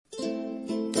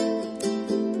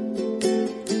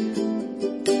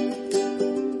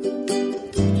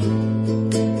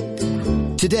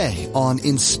today on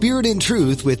In Spirit and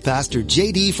Truth with Pastor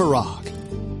J.D.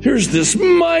 Farag. Here's this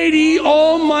mighty,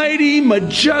 almighty,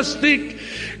 majestic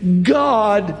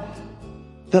God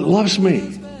that loves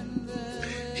me.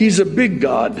 He's a big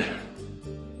God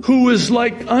who is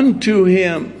like unto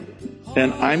him.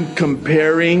 And I'm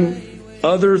comparing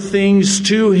other things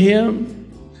to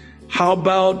him. How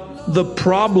about the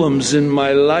problems in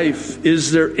my life?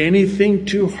 Is there anything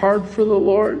too hard for the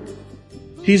Lord?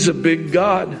 He's a big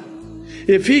God.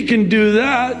 If he can do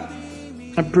that,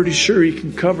 I'm pretty sure he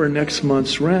can cover next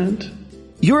month's rent.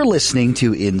 You're listening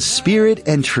to In Spirit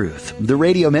and Truth, the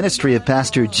radio ministry of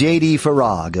Pastor J.D.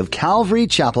 Farag of Calvary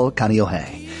Chapel,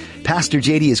 Kaneohe. Pastor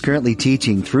J.D. is currently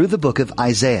teaching through the book of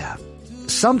Isaiah.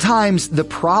 Sometimes the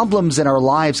problems in our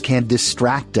lives can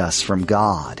distract us from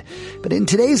God. But in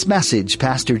today's message,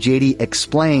 Pastor J.D.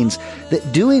 explains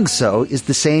that doing so is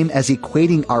the same as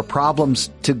equating our problems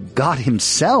to God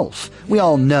himself. We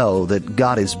all know that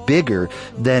God is bigger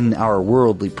than our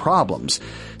worldly problems.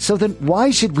 So then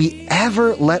why should we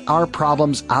ever let our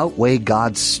problems outweigh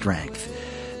God's strength?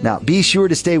 Now, be sure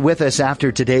to stay with us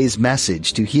after today's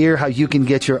message to hear how you can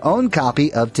get your own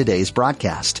copy of today's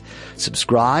broadcast.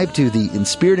 Subscribe to the In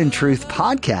Spirit and Truth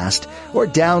podcast or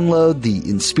download the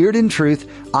In Spirit and Truth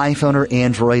iPhone or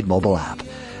Android mobile app.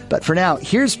 But for now,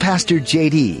 here's Pastor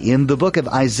J.D. in the book of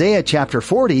Isaiah chapter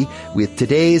 40 with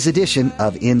today's edition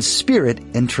of In Spirit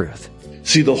and Truth.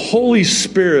 See, the Holy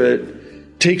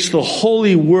Spirit takes the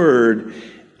Holy Word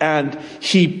and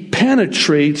he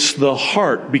penetrates the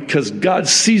heart because God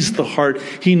sees the heart.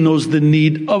 He knows the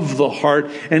need of the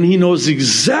heart, and he knows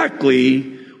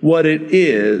exactly what it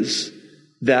is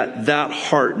that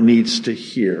heart needs to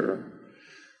hear.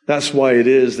 That's why it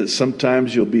is that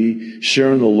sometimes you'll be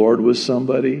sharing the Lord with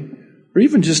somebody, or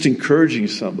even just encouraging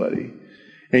somebody,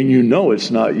 and you know it's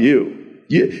not you.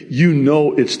 You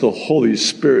know it's the Holy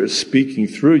Spirit speaking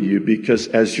through you, because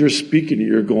as you're speaking,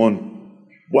 you're going,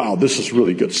 wow, this is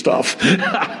really good stuff.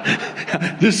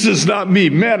 This is not me.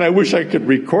 Man, I wish I could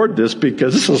record this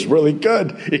because this is really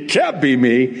good. It can't be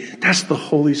me. That's the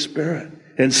Holy Spirit.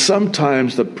 And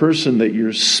sometimes the person that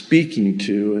you're speaking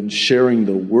to and sharing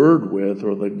the word with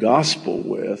or the gospel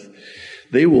with,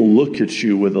 they will look at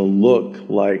you with a look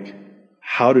like,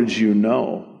 how did you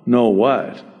know? Know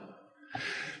what?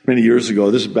 Many years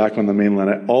ago, this is back on the mainland,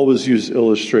 I always use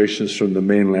illustrations from the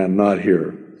mainland, not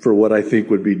here, for what I think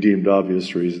would be deemed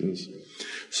obvious reasons.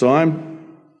 So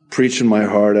I'm preaching my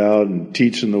heart out and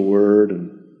teaching the word.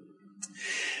 And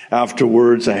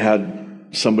afterwards, I had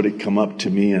somebody come up to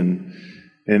me and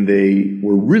they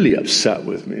were really upset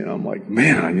with me. And I'm like,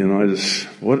 man,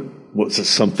 was it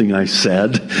something I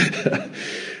said?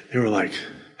 They were like,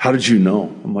 how did you know?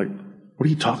 I'm like, what are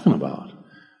you talking about?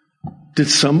 Did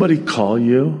somebody call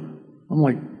you? I'm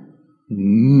like,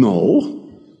 no.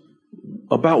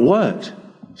 About what?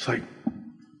 It's like,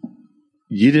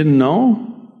 you didn't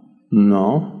know?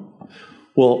 No.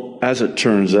 Well, as it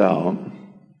turns out,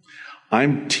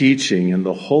 I'm teaching, and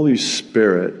the Holy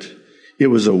Spirit, it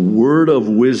was a word of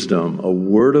wisdom, a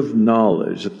word of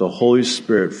knowledge that the Holy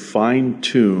Spirit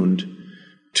fine-tuned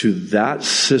to that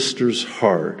sister's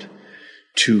heart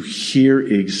to hear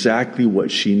exactly what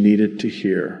she needed to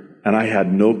hear. And I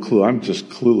had no clue. I'm just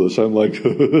clueless. I'm like,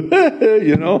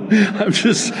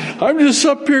 I'm just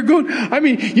up here going,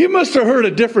 you must have heard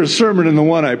a different sermon than the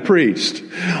one I preached.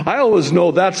 I always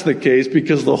know that's the case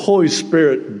because the Holy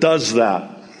Spirit does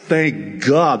that. Thank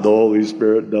God the Holy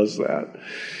Spirit does that.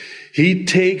 He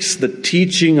takes the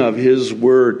teaching of his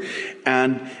word,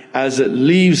 and as it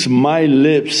leaves my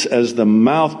lips as the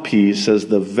mouthpiece, as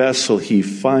the vessel, he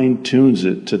fine-tunes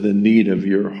it to the need of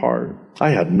your heart. I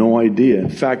had no idea.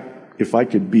 In fact, if I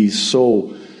could be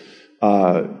so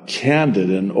candid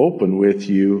and open with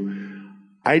you,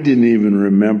 I didn't even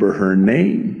remember her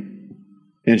name.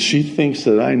 And she thinks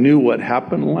that I knew what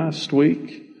happened last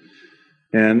week.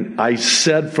 And I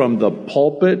said from the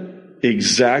pulpit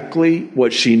exactly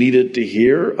what she needed to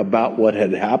hear about what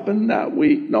had happened that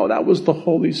week. No, that was the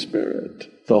Holy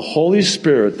Spirit. The Holy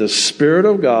Spirit, the Spirit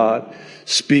of God,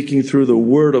 speaking through the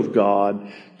Word of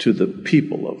God to the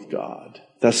people of God.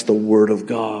 That's the Word of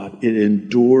God. It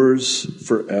endures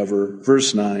forever.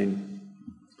 Verse 9.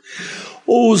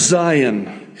 O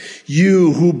Zion,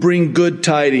 you who bring good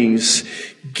tidings,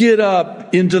 get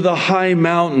up into the high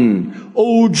mountain.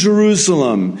 O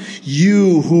Jerusalem,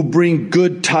 you who bring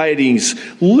good tidings,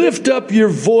 lift up your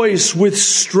voice with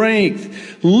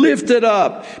strength. Lift it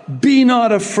up. Be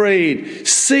not afraid.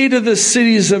 Say to the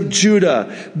cities of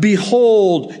Judah,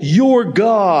 behold your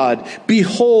God.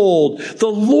 Behold, the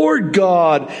Lord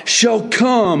God shall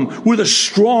come with a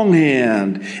strong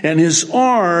hand, and his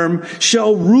arm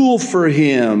shall rule for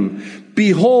him.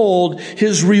 Behold,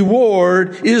 his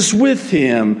reward is with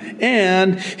him,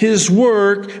 and his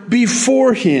work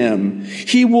before him.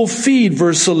 He will feed,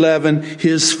 verse 11,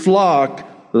 his flock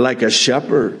like a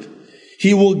shepherd.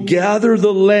 He will gather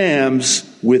the lambs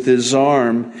with his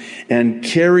arm and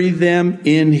carry them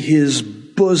in his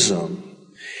bosom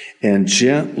and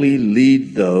gently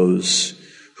lead those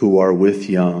who are with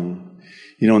young.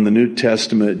 You know, in the New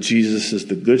Testament, Jesus is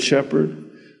the good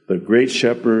shepherd, the great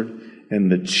shepherd, and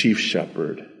the chief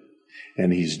shepherd.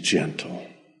 And he's gentle.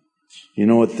 You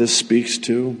know what this speaks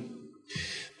to?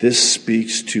 This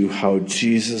speaks to how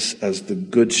Jesus, as the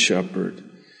good shepherd,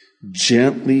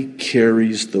 gently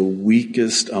carries the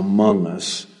weakest among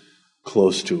us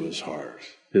close to his heart,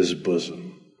 his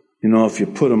bosom. You know, if you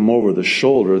put them over the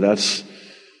shoulder, that's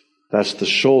the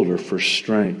shoulder for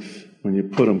strength. When you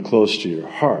put them close to your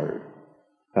heart,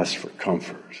 that's for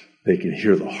comfort. They can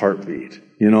hear the heartbeat.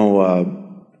 You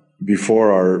know,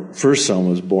 before our first son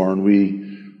was born, we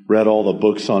read all the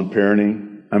books on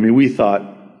parenting. I mean, we thought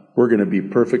we're going to be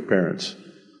perfect parents.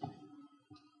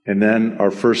 And then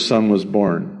our first son was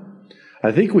born.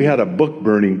 I think we had a book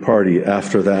burning party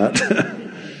after that.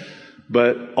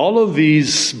 But all of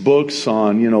these books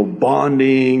on,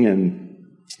 bonding and,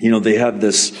 they had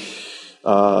this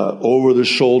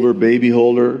over-the-shoulder baby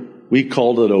holder. We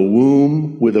called it a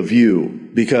womb with a view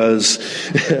because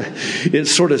it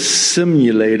sort of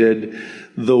simulated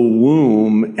the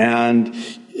womb, and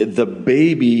the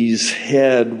baby's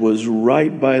head was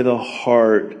right by the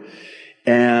heart,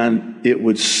 and it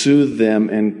would soothe them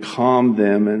and calm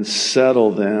them and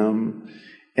settle them.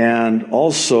 And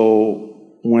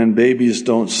also, when babies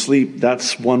don't sleep,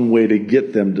 that's one way to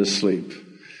get them to sleep,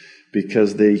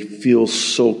 because they feel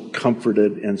so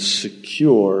comforted and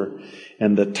secure.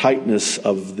 And the tightness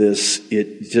of this,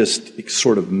 it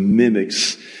sort of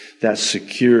mimics that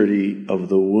security of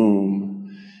the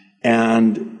womb.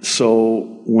 And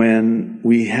so when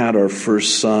we had our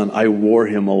first son, I wore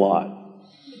him a lot.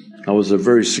 I was a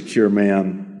very secure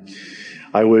man.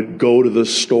 I would go to the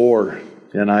store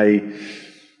and I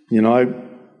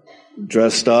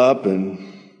dressed up and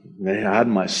I had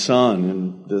my son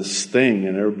and this thing,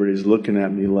 and everybody's looking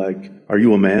at me like, "Are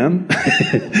you a man?"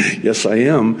 Yes, I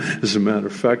am, as a matter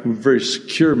of fact. I'm a very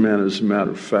secure man, as a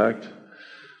matter of fact.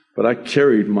 But I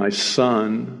carried my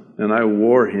son and I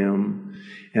wore him.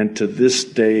 And to this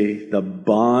day, the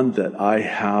bond that I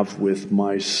have with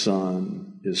my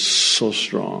son is so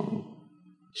strong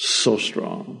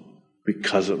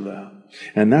because of that.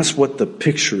 And that's what the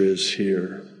picture is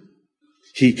here.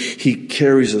 He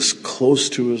carries us close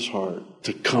to his heart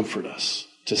to comfort us,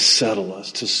 to settle us,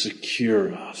 to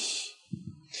secure us.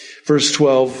 Verse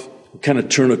 12, we'll kind of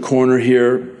turn a corner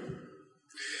here.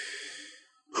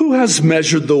 Who has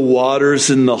measured the waters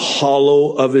in the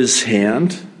hollow of his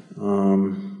hand?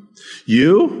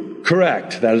 You?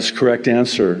 Correct. That is correct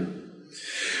answer.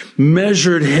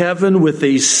 Measured heaven with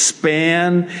a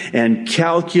span and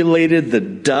calculated the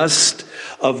dust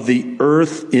of the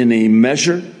earth in a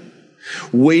measure.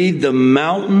 Weighed the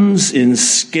mountains in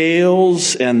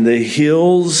scales and the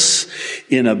hills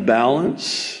in a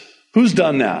balance. Who's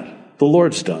done that? The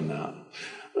Lord's done that.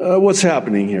 What's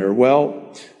happening here?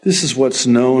 Well, this is what's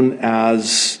known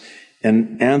as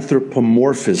an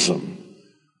anthropomorphism,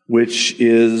 which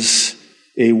is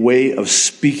a way of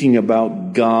speaking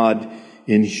about God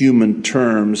in human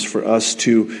terms for us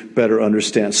to better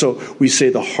understand. So we say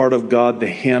the heart of God, the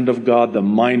hand of God, the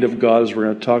mind of God, as we're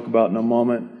going to talk about in a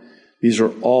moment. These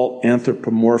are all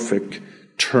anthropomorphic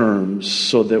terms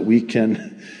so that we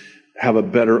can have a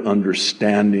better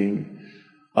understanding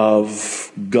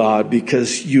of God,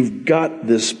 because you've got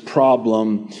this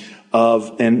problem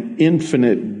of an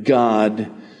infinite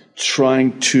God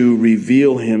trying to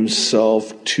reveal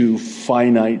himself to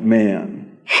finite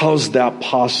man. How's that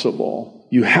possible?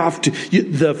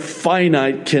 The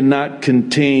finite cannot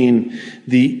contain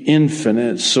the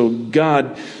infinite. So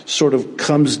God sort of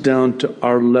comes down to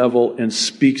our level and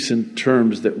speaks in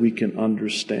terms that we can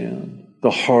understand.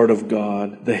 The heart of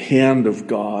God, the hand of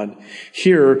God.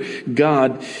 Here,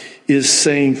 God is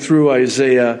saying through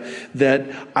Isaiah that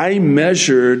I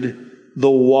measured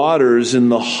the waters in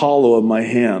the hollow of my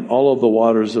hand, all of the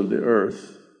waters of the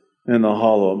earth in the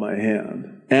hollow of my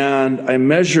hand. And I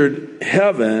measured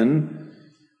heaven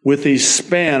with a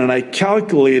span, and I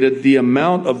calculated the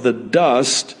amount of the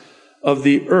dust of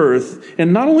the earth.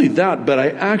 And not only that, but I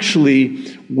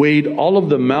actually weighed all of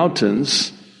the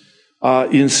mountains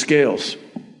in scales.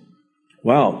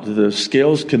 Wow, do the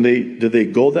scales, do they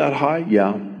go that high?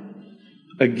 Yeah.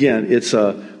 Again, it's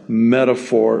a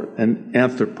metaphor, an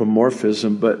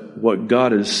anthropomorphism, but what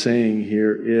God is saying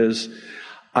here is,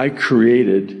 I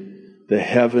created the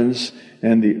heavens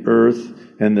and the earth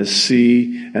and the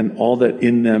sea and all that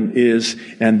in them is,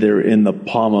 and they're in the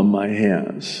palm of my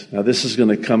hands. Now this is going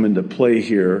to come into play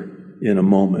here in a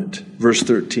moment. Verse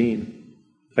 13.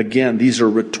 Again, these are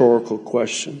rhetorical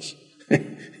questions.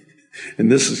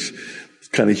 And this is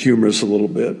kind of humorous a little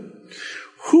bit.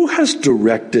 Who has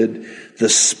directed the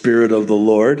Spirit of the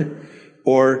Lord,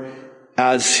 or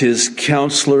as his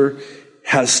counselor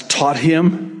has taught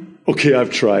him? Okay,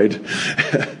 I've tried.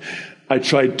 I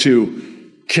tried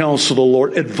to counsel the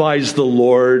Lord, advise the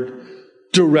Lord,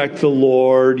 direct the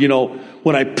Lord.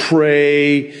 When I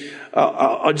pray,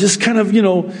 I'll just kind of,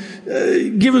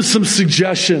 give him some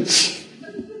suggestions.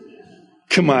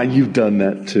 Come on, you've done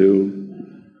that too.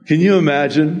 Can you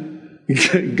imagine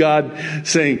God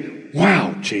saying,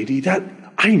 wow,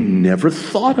 JD, I never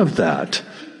thought of that.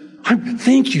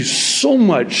 Thank you so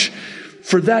much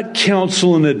for that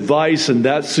counsel and advice and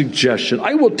that suggestion.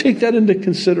 I will take that into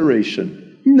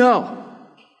consideration. No.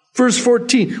 Verse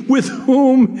 14, with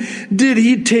whom did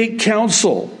he take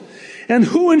counsel? And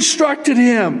who instructed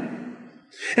him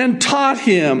and taught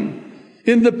him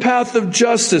in the path of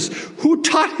justice? Who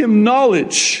taught him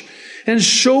knowledge and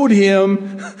showed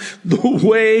him the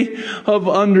way of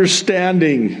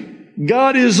understanding?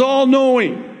 God is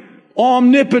all-knowing,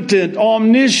 omnipotent,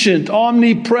 omniscient,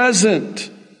 omnipresent.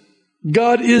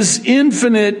 God is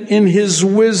infinite in his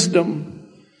wisdom.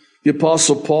 The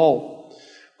Apostle Paul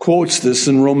quotes this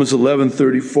in Romans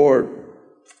 11:34.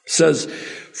 Says,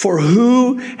 for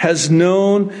who has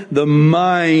known the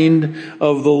mind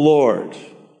of the Lord?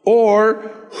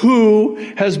 Or who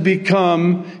has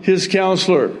become his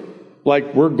counselor?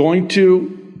 Like we're going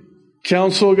to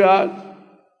counsel God?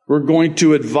 We're going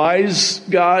to advise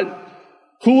God?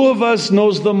 Who of us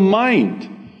knows the mind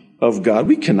of God?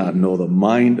 We cannot know the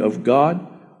mind of God.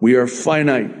 We are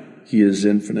finite. He is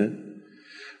infinite.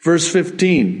 Verse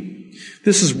 15.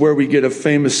 This is where we get a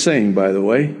famous saying, by the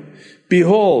way.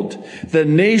 Behold, the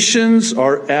nations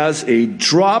are as a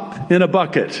drop in a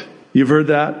bucket. You've heard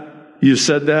that? You've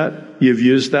said that? You've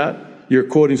used that? You're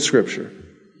quoting Scripture.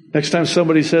 Next time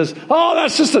somebody says, oh,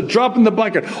 that's just a drop in the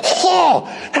bucket. Oh,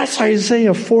 that's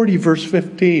Isaiah 40, verse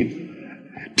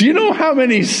 15. Do you know how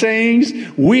many sayings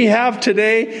we have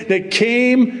today that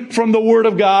came from the Word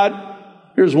of God?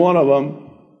 Here's one of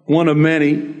them. One of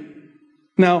many.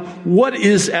 Now, what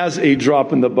is as a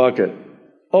drop in the bucket?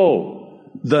 Oh,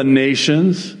 the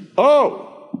nations.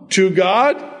 Oh, to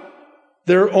God,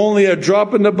 they're only a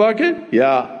drop in the bucket?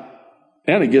 Yeah.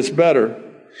 And it gets better.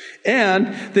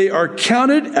 And they are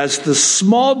counted as the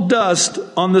small dust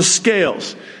on the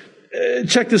scales.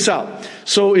 Check this out.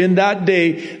 So in that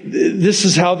day, this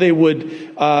is how they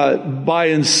would buy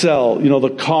and sell,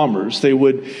 the commerce. They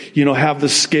would, have the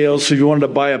scales. So if you wanted to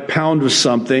buy a pound of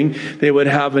something, they would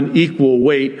have an equal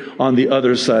weight on the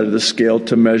other side of the scale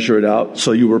to measure it out.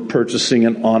 So you were purchasing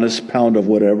an honest pound of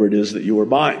whatever it is that you were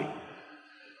buying.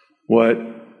 What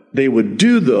they would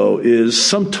do, though, is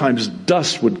sometimes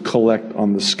dust would collect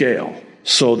on the scale.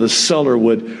 So the seller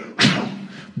would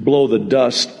blow the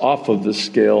dust off of the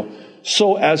scale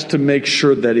so as to make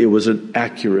sure that it was an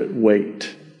accurate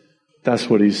weight. That's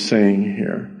what he's saying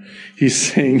here. He's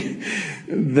saying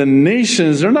the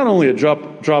nations, they're not only a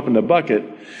drop in the bucket,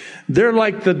 they're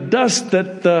like the dust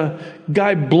that the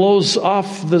guy blows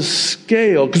off the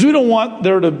scale. Because we don't want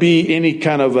there to be any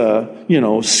kind of a,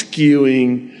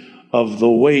 skewing of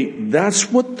the weight.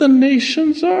 That's what the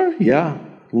nations are? Yeah.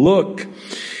 Look,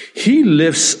 he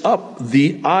lifts up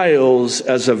the isles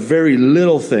as a very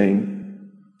little thing.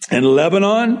 And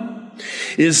Lebanon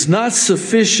is not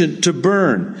sufficient to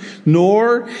burn,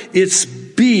 nor its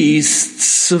beasts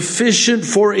sufficient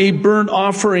for a burnt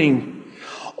offering.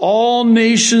 All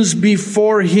nations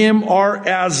before him are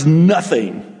as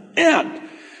nothing, and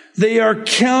they are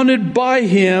counted by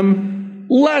him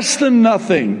less than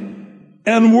nothing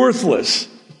and worthless.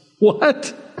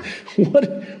 What?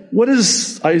 What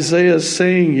is Isaiah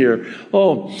saying here?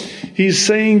 Oh, he's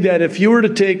saying that if you were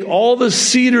to take all the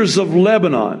cedars of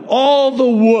Lebanon, all the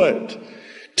wood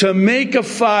to make a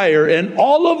fire, and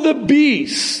all of the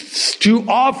beasts to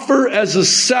offer as a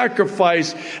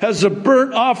sacrifice, as a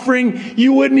burnt offering,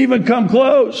 you wouldn't even come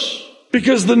close.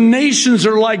 Because the nations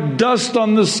are like dust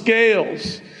on the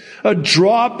scales. A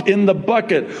drop in the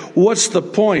bucket. What's the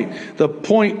point? The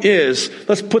point is,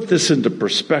 let's put this into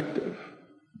perspective.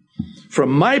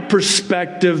 From my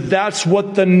perspective, that's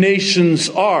what the nations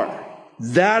are.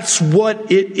 That's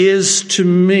what it is to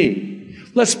me.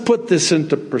 Let's put this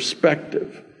into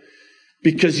perspective.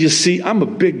 Because you see, I'm a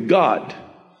big God.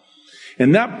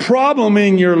 And that problem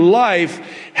in your life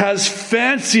has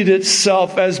fancied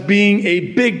itself as being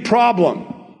a big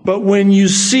problem. But when you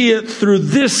see it through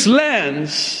this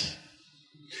lens,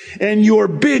 and your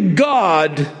big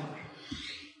God,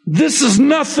 this is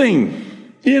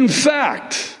nothing. In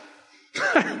fact,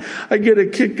 I get a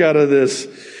kick out of this.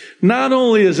 Not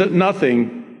only is it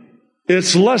nothing,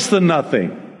 it's less than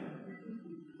nothing.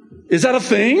 Is that a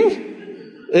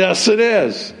thing? Yes, it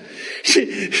is.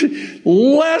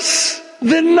 Less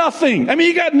than nothing. I mean,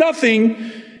 you got nothing,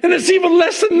 and it's even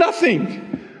less than nothing.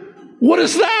 What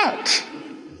is that?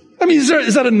 I mean,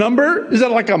 is that a number? Is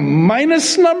that like a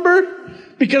minus number?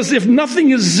 Because if nothing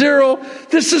is zero,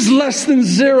 this is less than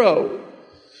zero.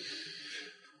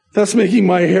 That's making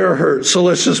my hair hurt, so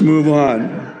let's just move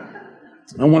on.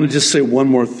 I want to just say one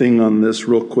more thing on this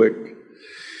real quick.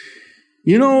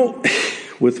 You know,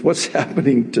 with what's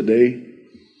happening today,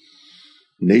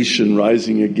 nation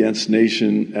rising against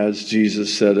nation, as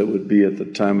Jesus said it would be at the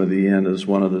time of the end as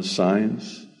one of the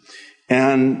signs.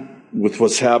 And with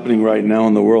what's happening right now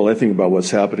in the world, I think about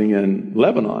what's happening in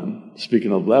Lebanon.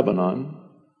 Speaking of Lebanon,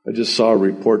 I just saw a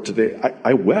report today.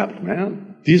 I wept,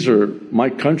 man. These are my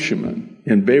countrymen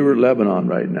in Beirut, Lebanon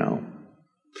right now.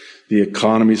 The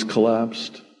economy's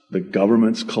collapsed. The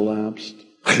government's collapsed.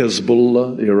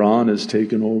 Hezbollah, Iran has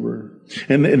taken over.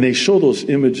 And they show those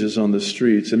images on the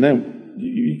streets. And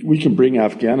then we can bring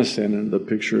Afghanistan into the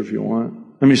picture if you want.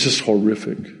 I mean, it's just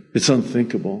horrific. It's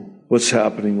unthinkable what's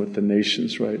happening with the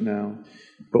nations right now.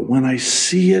 But when I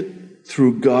see it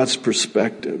through God's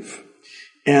perspective,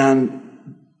 and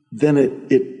then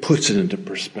it puts it into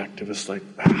perspective, it's like,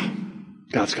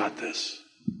 God's got this.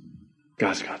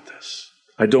 God's got this.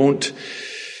 I don't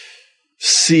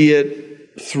see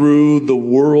it through the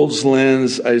world's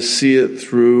lens. I see it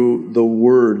through the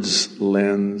Word's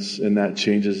lens, and that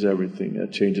changes everything.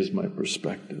 That changes my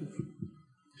perspective.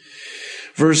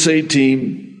 Verse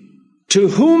 18, to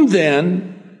whom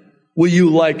then will you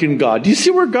liken God? Do you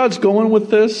see where God's going with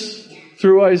this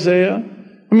through Isaiah?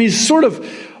 I mean, he's sort of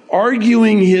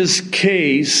arguing his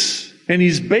case, and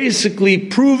he's basically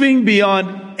proving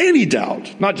beyond any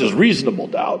doubt, not just reasonable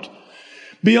doubt,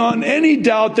 beyond any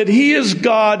doubt that he is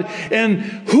God. And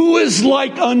who is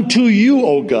like unto you,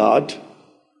 O God?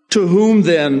 To whom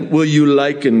then will you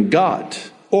liken God?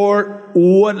 Or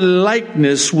what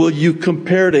likeness will you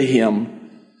compare to him?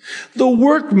 The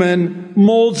workman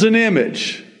molds an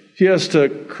image. He has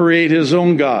to create his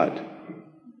own God.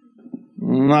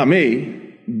 Not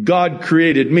me. God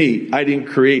created me. I didn't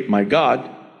create my God.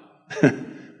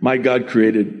 My God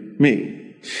created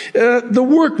me. The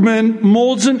workman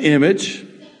molds an image.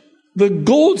 The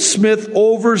goldsmith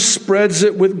overspreads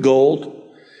it with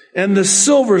gold, and the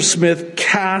silversmith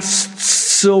casts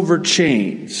silver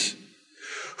chains.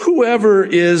 Whoever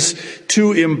is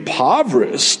too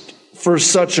impoverished for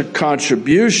such a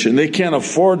contribution, they can't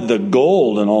afford the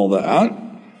gold and all that,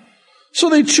 so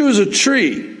they choose a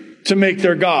tree to make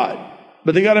their God.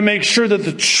 But they got to make sure that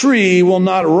the tree will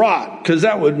not rot, because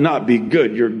that would not be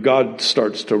good. Your God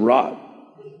starts to rot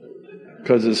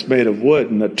because it's made of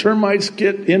wood, and the termites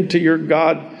get into your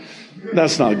God.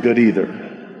 That's not good either.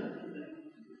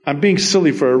 I'm being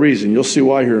silly for a reason. You'll see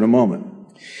why here in a moment.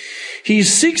 He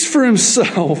seeks for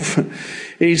himself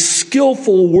a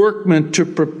skillful workman to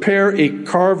prepare a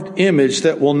carved image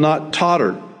that will not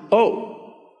totter.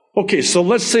 Oh, okay, so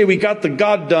let's say we got the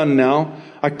God done now.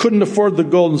 I couldn't afford the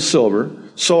gold and silver,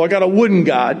 so I got a wooden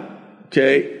God.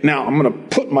 Okay, now I'm going to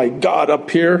put my God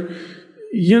up here.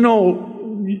 You know,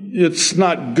 it's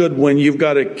not good when you've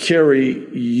got to carry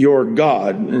your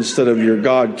God instead of your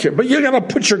God. But you got to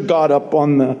put your God up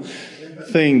on the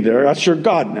thing there. That's your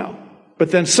God now.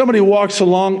 But then somebody walks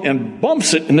along and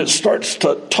bumps it, and it starts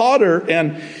to totter,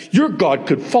 and your God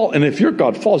could fall. And if your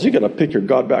God falls, you got to pick your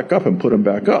God back up and put him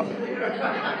back up.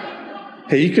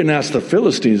 Hey, you can ask the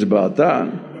Philistines about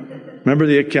that. Remember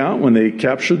the account when they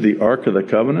captured the Ark of the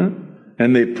Covenant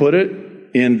and they put it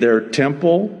in their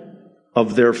temple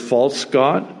of their false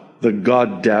god, the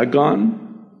god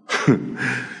Dagon?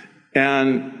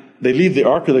 And they leave the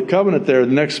Ark of the Covenant there.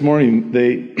 The next morning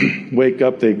they wake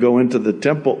up, they go into the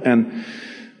temple, and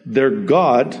their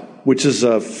god, which is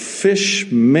a fish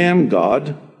man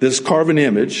god, this carven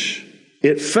image,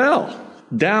 it fell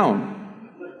down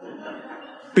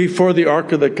before the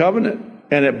Ark of the Covenant,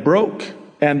 and it broke,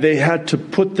 and they had to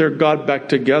put their God back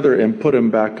together and put him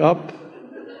back up.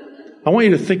 I want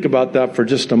you to think about that for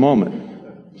just a moment.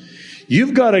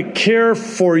 You've got to care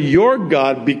for your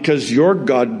God because your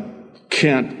God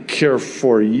can't care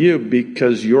for you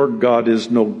because your God is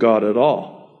no God at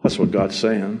all. That's what God's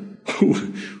saying.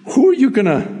 Who are you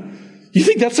gonna... You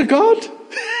think that's a God?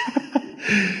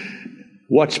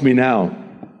 Watch me now.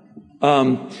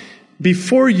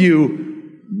 Before you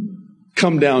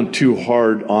come down too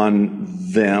hard on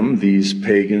them, these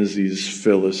pagans, these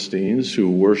Philistines who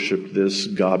worshiped this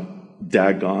god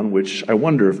Dagon, which I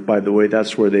wonder if, by the way,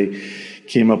 that's where they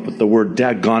came up with the word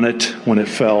daggone it when it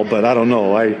fell, but I don't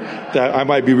know. I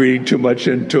might be reading too much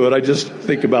into it. I just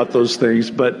think about those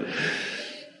things. But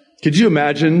could you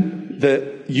imagine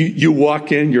that you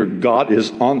walk in, your God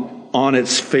is on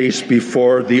its face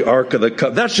before the Ark of the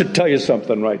Covenant? That should tell you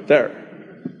something right there.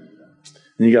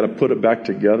 And you got to put it back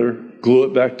together, glue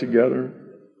it back together,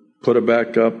 put it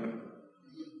back up.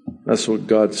 That's what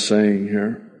God's saying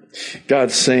here.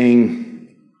 God's saying,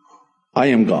 I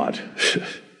am God.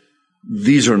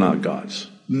 These are not gods.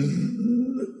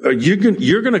 You're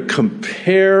going to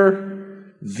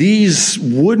compare these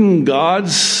wooden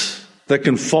gods that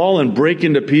can fall and break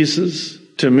into pieces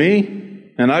to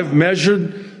me? And I've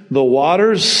measured the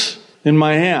waters in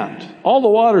my hand. All the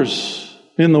waters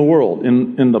in the world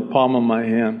in the palm of my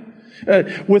hand.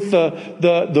 With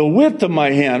the width of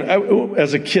my hand.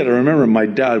 As a kid, I remember my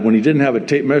dad, when he didn't have a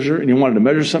tape measure and he wanted to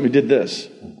measure something, he did this.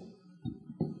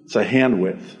 It's a hand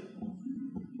width.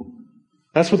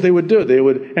 That's what they would do.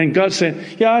 And God's saying,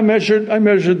 yeah, I measured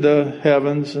the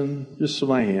heavens and just with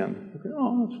my hand.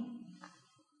 Oh,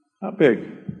 not big.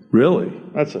 Really?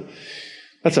 That's a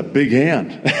big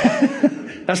hand.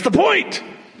 That's the point.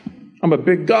 I'm a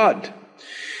big God.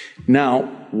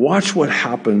 Now, watch what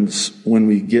happens when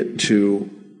we get to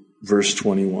verse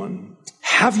 21.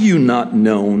 Have you not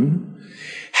known?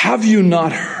 Have you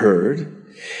not heard?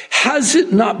 Has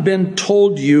it not been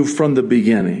told you from the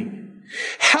beginning?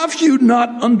 Have you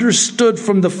not understood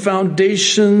from the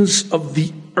foundations of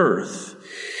the earth?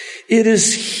 It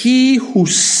is he who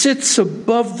sits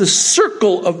above the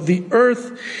circle of the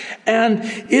earth, and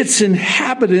its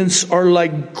inhabitants are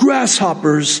like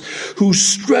grasshoppers, who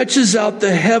stretches out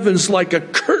the heavens like a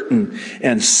curtain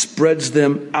and spreads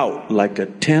them out like a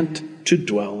tent to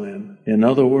dwell in. In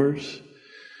other words,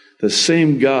 the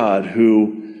same God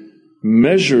who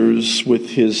measures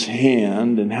with his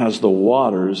hand and has the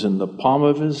waters in the palm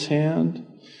of his hand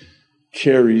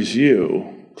carries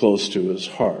you close to his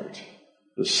heart.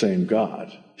 The same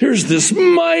God. Here's this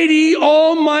mighty,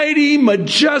 almighty,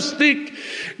 majestic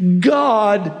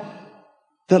God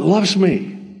that loves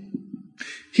me.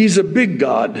 He's a big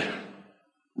God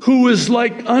who is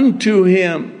like unto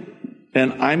him.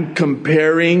 And I'm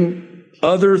comparing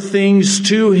other things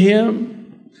to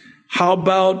him. How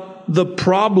about the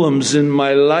problems in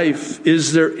my life?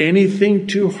 Is there anything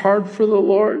too hard for the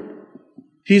Lord?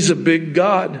 He's a big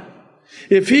God.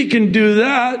 If he can do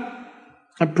that,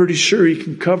 I'm pretty sure he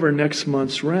can cover next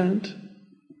month's rent.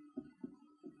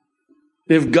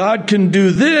 If God can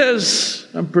do this,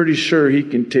 I'm pretty sure he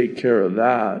can take care of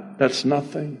that. That's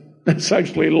nothing. That's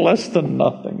actually less than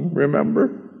nothing,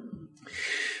 remember?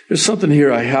 There's something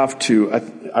here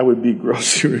I would be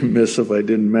grossly remiss if I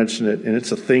didn't mention it, and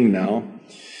it's a thing now.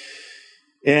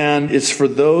 And it's for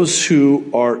those who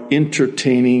are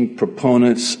entertaining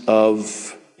proponents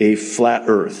of a flat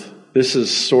earth. This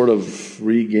has sort of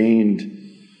regained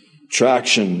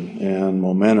traction and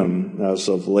momentum as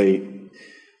of late.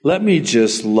 Let me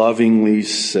just lovingly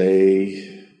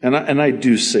say, and I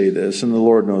do say this, and the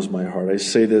Lord knows my heart. I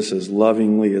say this as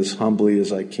lovingly, as humbly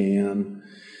as I can,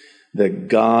 that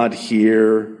God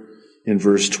here in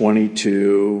verse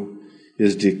 22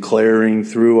 is declaring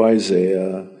through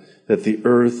Isaiah that the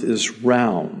earth is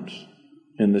round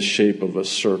in the shape of a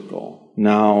circle.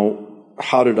 Now,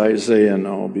 how did Isaiah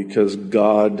know? Because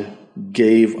God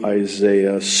gave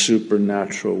Isaiah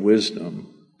supernatural wisdom,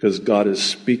 because God is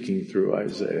speaking through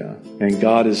Isaiah. And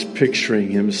God is picturing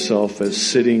himself as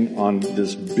sitting on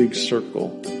this big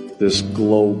circle, this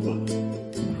globe.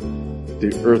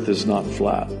 The earth is not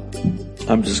flat.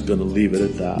 I'm just going to leave it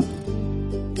at that.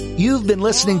 You've been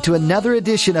listening to another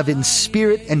edition of In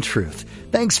Spirit and Truth.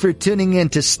 Thanks for tuning in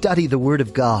to study the Word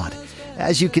of God.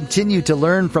 As you continue to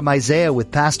learn from Isaiah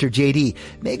with Pastor JD,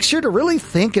 make sure to really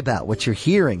think about what you're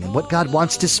hearing and what God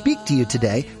wants to speak to you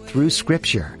today through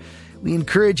Scripture. We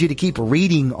encourage you to keep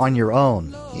reading on your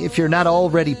own. If you're not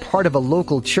already part of a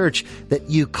local church that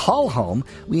you call home,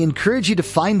 we encourage you to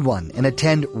find one and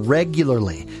attend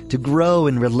regularly to grow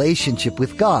in relationship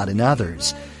with God and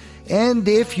others. And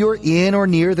if you're in or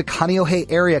near the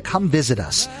Kaneohe area, come visit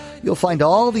us. You'll find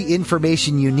all the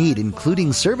information you need,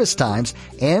 including service times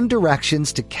and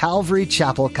directions to Calvary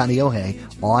Chapel Kaneohe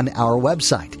on our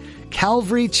website,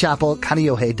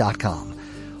 calvarychapelkaneohe.com.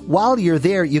 While you're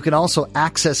there, you can also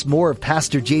access more of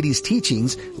Pastor JD's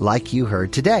teachings like you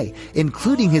heard today,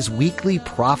 including his weekly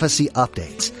prophecy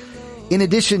updates. In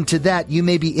addition to that, you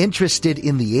may be interested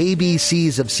in the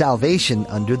ABCs of salvation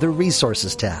under the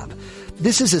Resources tab.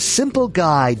 This is a simple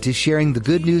guide to sharing the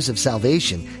good news of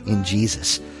salvation in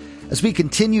Jesus. As we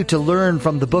continue to learn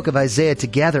from the book of Isaiah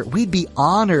together, we'd be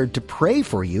honored to pray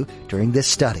for you during this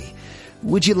study.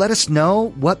 Would you let us know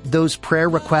what those prayer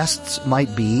requests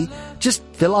might be? Just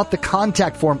fill out the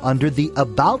contact form under the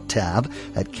About tab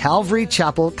at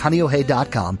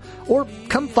calvarychapelkaneohe.com or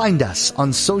come find us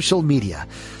on social media.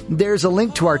 There's a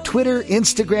link to our Twitter,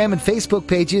 Instagram, and Facebook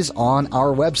pages on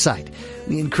our website.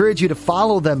 We encourage you to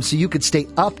follow them so you can stay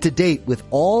up to date with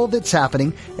all that's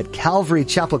happening at Calvary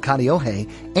Chapel Kaneohe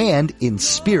and in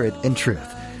spirit and truth.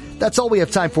 That's all we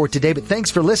have time for today, but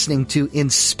thanks for listening to In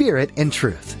Spirit and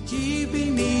Truth.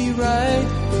 Keeping me right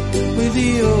with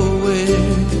the old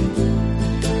way.